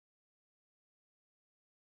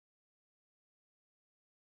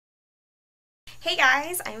Hey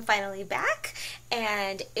guys, I'm finally back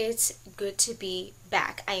and it's good to be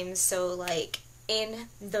back. I am so in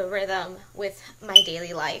the rhythm with my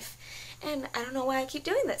daily life and I don't know why I keep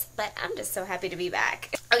doing this, but I'm just so happy to be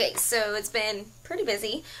back. Okay, so it's been pretty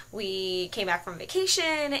busy. We came back from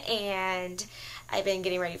vacation and I've been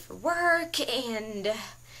getting ready for work and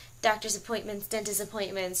doctor's appointments, dentist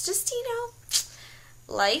appointments, just,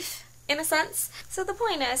 life in a sense. So the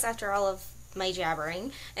point is, after all of my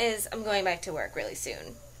jabbering, is I'm going back to work really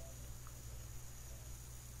soon.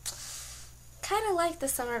 Kind of like the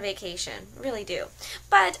summer vacation, really do.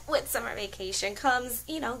 But with summer vacation comes,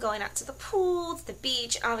 going out to the pool, to the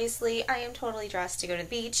beach. Obviously, I am totally dressed to go to the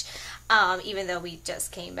beach, even though we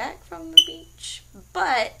just came back from the beach.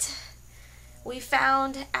 But we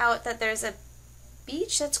found out that there's a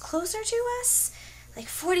beach that's closer to us, like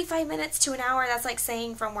 45 minutes to an hour. That's like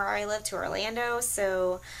saying from where I live to Orlando.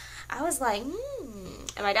 So I was like,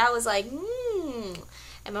 and my dad was like,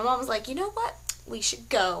 and my mom was like, you know what, we should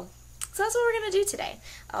go. So that's what we're going to do today.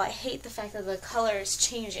 Oh, I hate the fact that the color is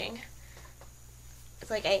changing. It's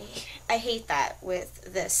like, I hate that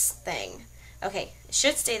with this thing. Okay, it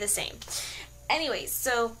should stay the same. Anyways,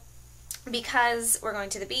 so because we're going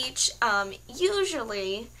to the beach,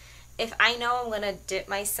 usually if I know I'm going to dip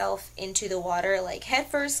myself into the water like head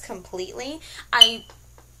first completely, I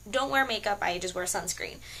don't wear makeup, I just wear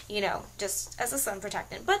sunscreen, just as a sun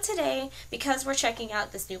protectant. But today, because we're checking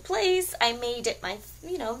out this new place, I may dip my,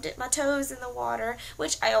 dip my toes in the water,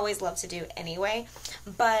 which I always love to do anyway.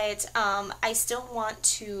 But I still want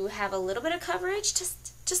to have a little bit of coverage,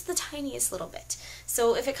 just the tiniest little bit.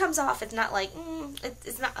 So if it comes off, it's not like,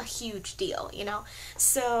 it's not a huge deal,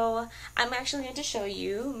 So I'm actually going to show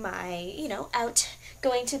you my, out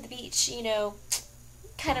going to the beach,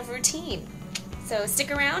 kind of routine. So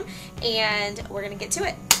stick around and we're going to get to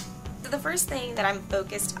it. So the first thing that I'm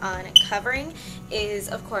focused on covering is,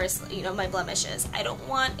 of course, my blemishes. I don't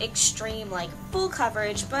want extreme, full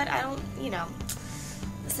coverage, but I don't,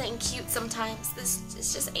 this ain't cute sometimes. This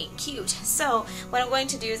just ain't cute. So what I'm going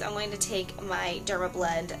to do is I'm going to take my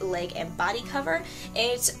Dermablend leg and body cover.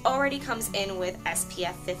 It already comes in with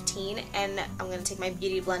SPF 15, and I'm going to take my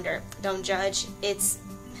Beauty Blender. Don't judge. It's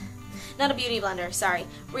not a beauty blender, sorry.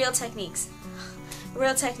 Real Techniques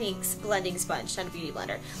blending sponge, not a beauty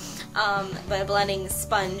blender, but a blending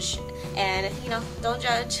sponge. And don't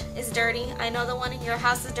judge, it's dirty. I know the one in your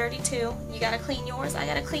house is dirty too. You gotta clean yours, I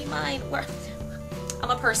gotta clean mine. I'm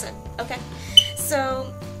a person, okay?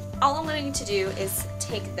 So all I'm going to do is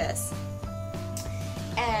take this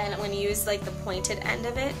and I'm going to use the pointed end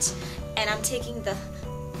of it, and I'm taking the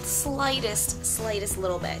slightest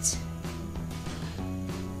little bit,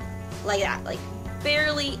 like that,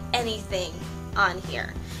 barely anything on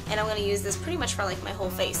here. And I'm going to use this pretty much for my whole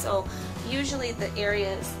face. So usually the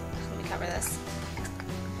areas, let me cover this.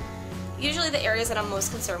 Usually the areas that I'm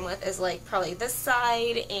most concerned with is probably this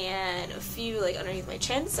side and a few underneath my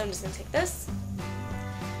chin. So I'm just going to take this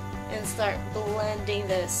and start blending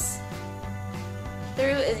this through.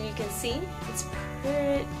 As you can see, it's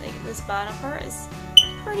pretty, this bottom part is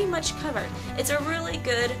pretty much covered. It's a really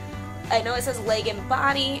good, I know it says leg and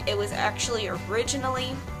body. It was actually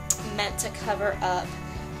originally meant to cover up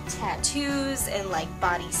tattoos and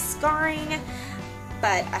body scarring,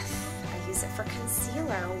 but I use it for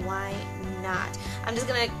concealer. Why not? I'm just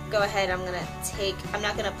gonna go ahead, I'm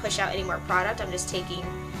not gonna push out any more product. I'm just taking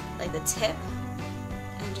the tip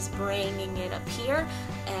and just bringing it up here,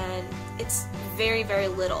 and it's very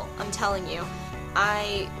little. I'm telling you,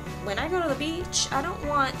 when I go to the beach, I don't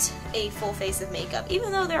want a full face of makeup,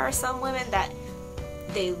 even though there are some women that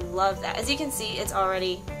they love that. As you can see, it's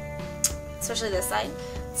already, especially this side,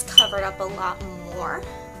 it's covered up a lot more.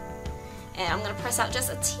 And I'm going to press out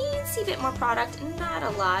just a teensy bit more product, not a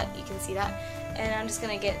lot, you can see that. And I'm just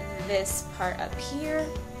going to get this part up here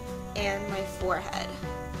and my forehead.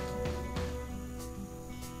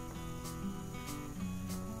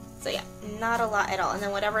 So yeah, not a lot at all. And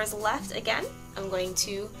then whatever is left, again, I'm going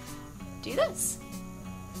to do this.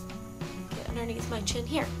 Get underneath my chin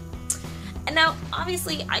here. And now,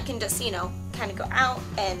 obviously, I can just, kind of go out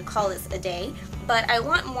and call this a day, but I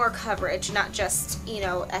want more coverage, not just,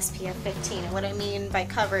 SPF 15. And what I mean by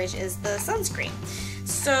coverage is the sunscreen.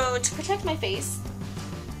 So to protect my face,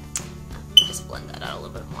 I'm gonna just blend that out a little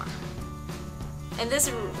bit more. And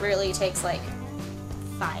this really takes 5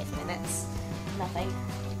 minutes. Nothing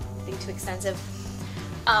too extensive.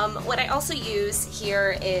 What I also use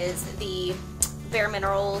here is the Bare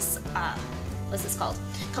Minerals, what's this called?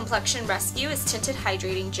 Complexion Rescue. It's Tinted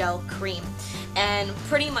Hydrating Gel Cream, and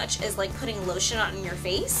pretty much is like putting lotion on your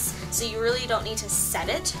face, so you really don't need to set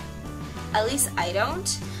it. At least I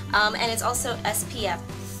don't. and it's also SPF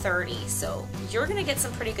 30, so you're gonna get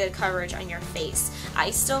some pretty good coverage on your face. I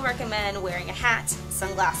still recommend wearing a hat,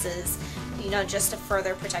 sunglasses, you know, just to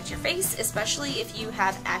further protect your face, especially if you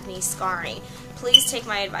have acne scarring. Please take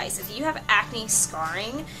my advice. If you have acne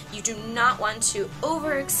scarring, you do not want to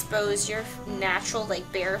overexpose your natural,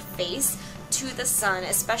 like, bare face to the sun,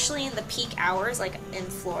 especially in the peak hours, like in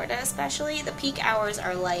Florida especially. The peak hours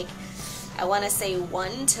are like, I want to say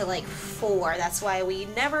 1 to like 4. That's why we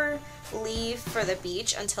never leave for the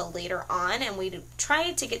beach until later on, and we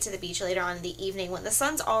try to get to the beach later on in the evening when the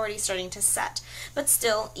sun's already starting to set. But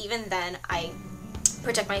still, even then, I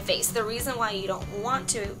protect my face. The reason why you don't want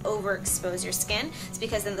to overexpose your skin is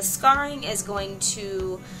because then the scarring is going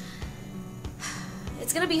to,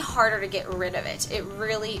 it's going to be harder to get rid of it. It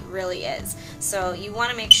really, really is. So you want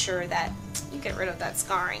to make sure that you get rid of that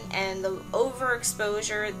scarring. And the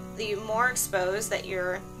overexposure, the more exposed that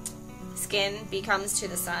your skin becomes to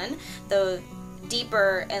the sun, the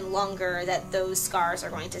deeper and longer that those scars are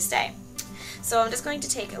going to stay. So I'm just going to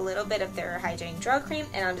take a little bit of their hydrating drug cream,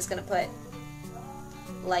 and I'm just going to put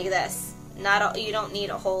like this. You don't need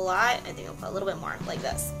a whole lot. I think I'll put a little bit more, like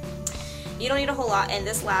this. You don't need a whole lot, and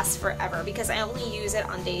this lasts forever because I only use it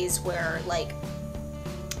on days where, like,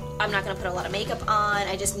 I'm not going to put a lot of makeup on.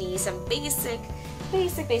 I just need some basic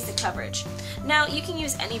coverage. Now, you can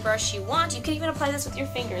use any brush you want. You can even apply this with your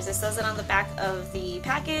fingers. It says it on the back of the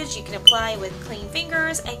package. You can apply with clean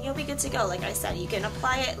fingers and you'll be good to go. Like I said, you can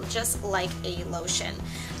apply it just like a lotion.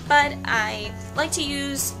 But I like to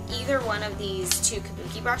use either one of these two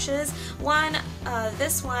kabuki brushes.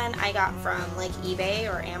 This one I got from like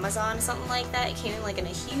eBay or Amazon, something like that. It came in like in a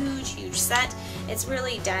huge set. It's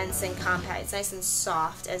really dense and compact. It's nice and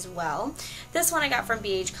soft as well. This one I got from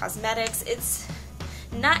BH Cosmetics. It's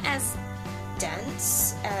not as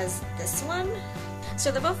dense as this one,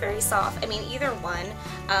 so they're both very soft. I mean, either one.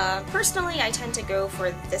 Personally, I tend to go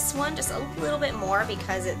for this one just a little bit more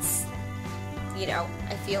because it's, you know,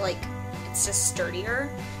 I feel like it's just sturdier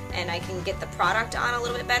and I can get the product on a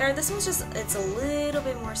little bit better. This one's just, it's a little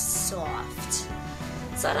bit more soft.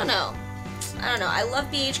 So I don't know. I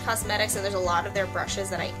love BH Cosmetics, and there's a lot of their brushes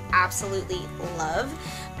that I absolutely love,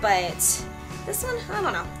 but this one, I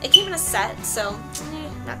don't know. It came in a set, so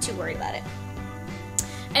not too worried about it.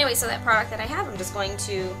 Anyway, so that product that I have, I'm just going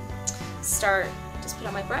to just put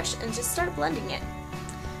on my brush and just start blending it.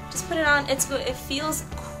 Just put it on. It's good. It feels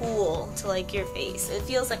cool to like your face. It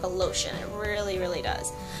feels like a lotion. It really, really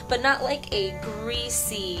does. But not like a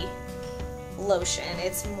greasy lotion.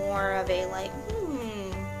 It's more of a like,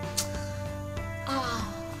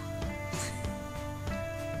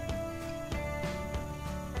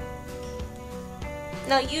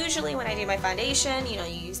 Now, usually when I do my foundation, you know,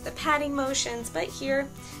 you use the patting motions, but here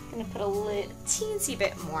I'm going to put a teensy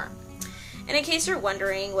bit more. And in case you're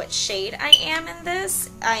wondering what shade I am in this,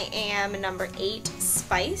 I am number 8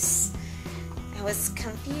 Spice. I was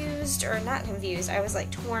confused, or not confused, I was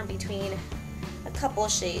like torn between a couple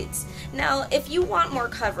shades. Now, if you want more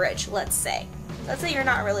coverage, let's say you're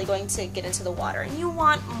not really going to get into the water and you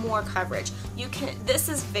want more coverage, this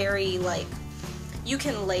is very like, you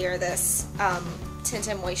can layer this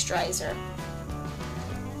tinted moisturizer.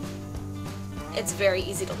 It's very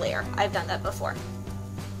easy to layer. I've done that before.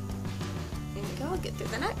 There we go, get through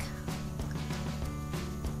the neck.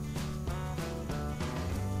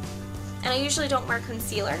 And I usually don't wear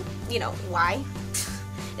concealer. You know why?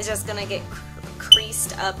 It's just gonna get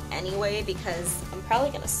creased up anyway because I'm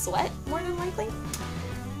probably gonna sweat more than likely.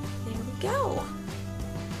 There we go.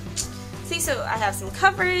 See, so I have some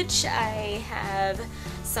coverage, I have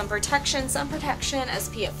some protection,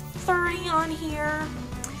 SPF 30 on here,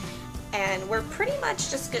 and we're pretty much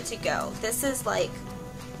just good to go. This is like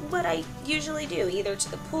what I usually do, either to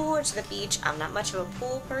the pool or to the beach. I'm not much of a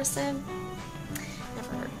pool person.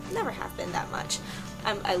 Never have been that much.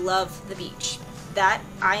 I love the beach. That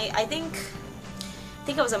I think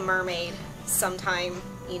I was a mermaid sometime,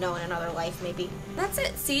 you know, in another life maybe. That's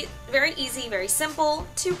it. See, very easy, very simple.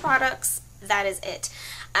 2 products. That is it.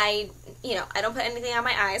 I don't put anything on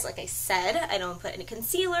my eyes, like I said. I don't put any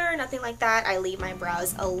concealer, nothing like that. I leave my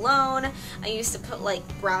brows alone. I used to put like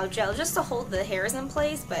brow gel just to hold the hairs in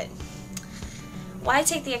place, but why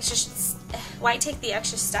take the extra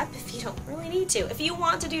step if you don't really need to? If you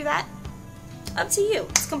want to do that, up to you.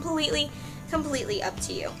 It's completely up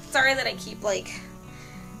to you. Sorry that I keep like,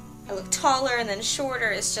 I look taller and then shorter.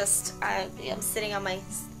 It's just, I'm sitting on my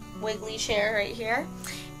wiggly chair right here.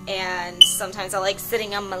 And sometimes I like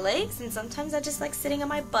sitting on my legs, and sometimes I just like sitting on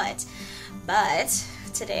my butt. But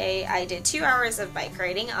today I did 2 hours of bike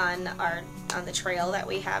riding on our on the trail that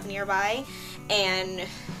we have nearby, and it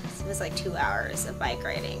was like 2 hours of bike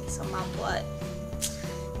riding, so my butt,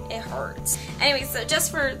 it hurts. Anyway, so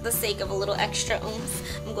just for the sake of a little extra oomph,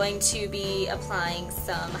 I'm going to be applying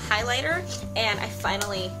some highlighter, and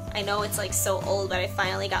I know it's like so old, but I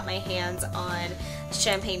finally got my hands on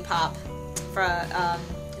Champagne Pop for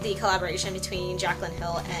the collaboration between Jaclyn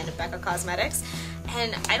Hill and Becca Cosmetics.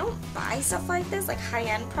 And I don't buy stuff like this, like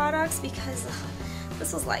high-end products, because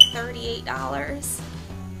this was like $38.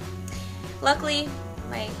 Luckily,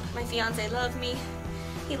 my fiance loved me.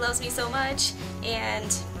 He loves me so much,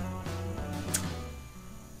 and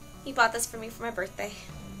he bought this for me for my birthday.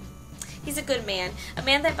 He's a good man. A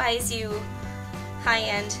man that buys you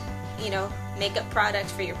high-end, makeup product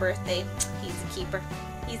for your birthday. He's a keeper.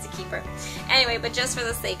 He's a keeper. Anyway, but just for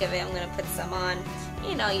the sake of it, I'm gonna put some on.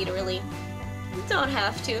 You really don't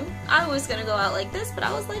have to. I was gonna go out like this, but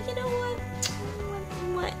I was like, you know what?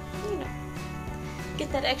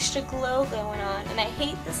 Get that extra glow going on. And I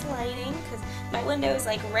hate this lighting because my window is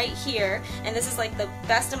like right here, and this is like the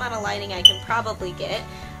best amount of lighting I can probably get.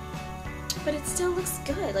 But it still looks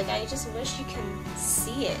good. Like, I just wish you can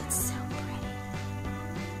see it. It's so pretty.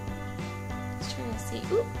 Just trying to see.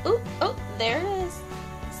 Oh, there it is.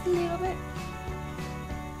 Just a little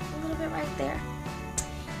bit right there.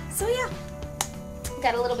 So yeah,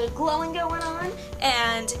 got a little bit of glowing going on,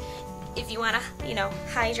 and if you want to,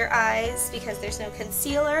 hide your eyes because there's no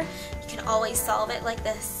concealer, you can always solve it like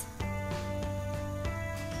this.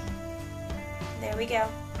 There we go.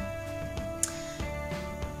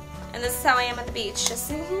 And this is how I am at the beach,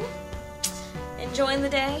 just enjoying the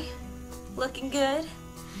day, looking good,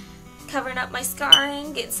 covering up my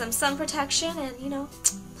scarring, getting some sun protection, and,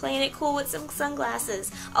 playing it cool with some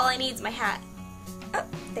sunglasses. All I need is my hat. Oh,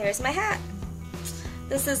 there's my hat.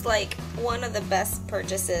 This is like one of the best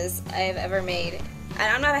purchases I have ever made. And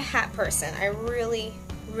I'm not a hat person. I really,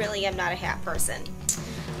 really am not a hat person.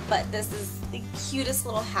 But this is the cutest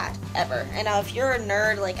little hat ever. And now if you're a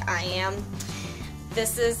nerd like I am,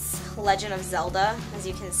 this is Legend of Zelda, as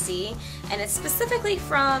you can see. And it's specifically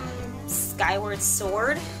from Skyward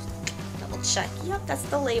Sword. Double check. Yep, that's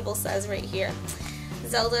the label says right here.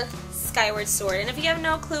 Zelda Skyward Sword. And if you have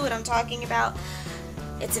no clue what I'm talking about,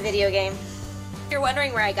 it's a video game. If you're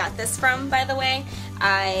wondering where I got this from, by the way,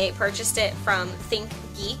 I purchased it from Think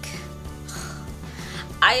Geek.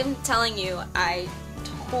 I am telling you, I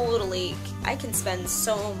can spend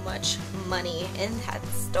so much money in that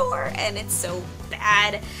store, and it's so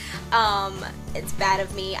bad. It's bad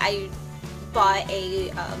of me. I bought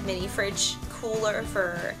a mini fridge cooler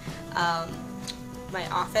for my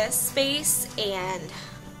office space, and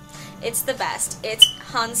it's the best. It's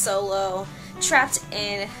Han Solo trapped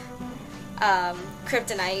in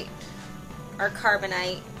kryptonite or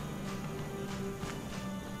carbonite.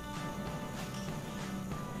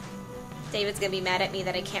 David's gonna be mad at me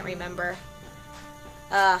that I can't remember.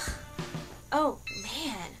 Oh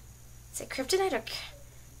man, is it kryptonite or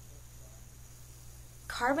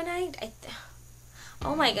carbonite?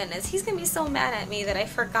 Oh my goodness, he's gonna be so mad at me that I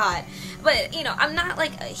forgot. But I'm not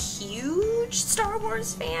like a huge Star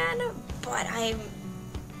Wars fan, but I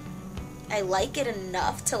like it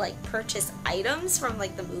enough to like purchase items from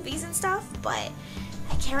like the movies and stuff, but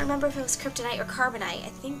I can't remember if it was kryptonite or carbonite. I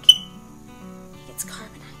think it's carbonite.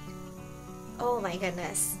 Oh my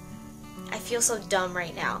goodness. I feel so dumb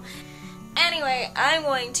right now. Anyway, I'm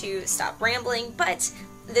going to stop rambling, but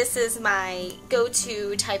this is my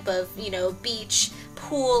go-to type of, beach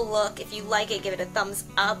pool look. If you like it, give it a thumbs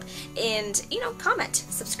up, and, comment,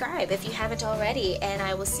 subscribe if you haven't already, and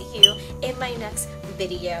I will see you in my next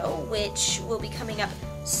video, which will be coming up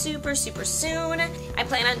super soon. I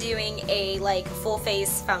plan on doing a full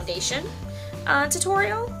face foundation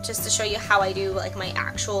tutorial, just to show you how I do my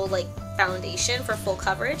actual foundation for full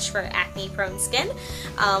coverage for acne prone skin,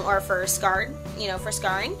 or for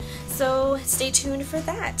scarring. So stay tuned for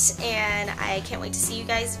that, and I can't wait to see you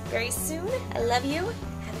guys very soon. I love you.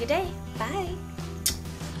 Have a good day. Bye.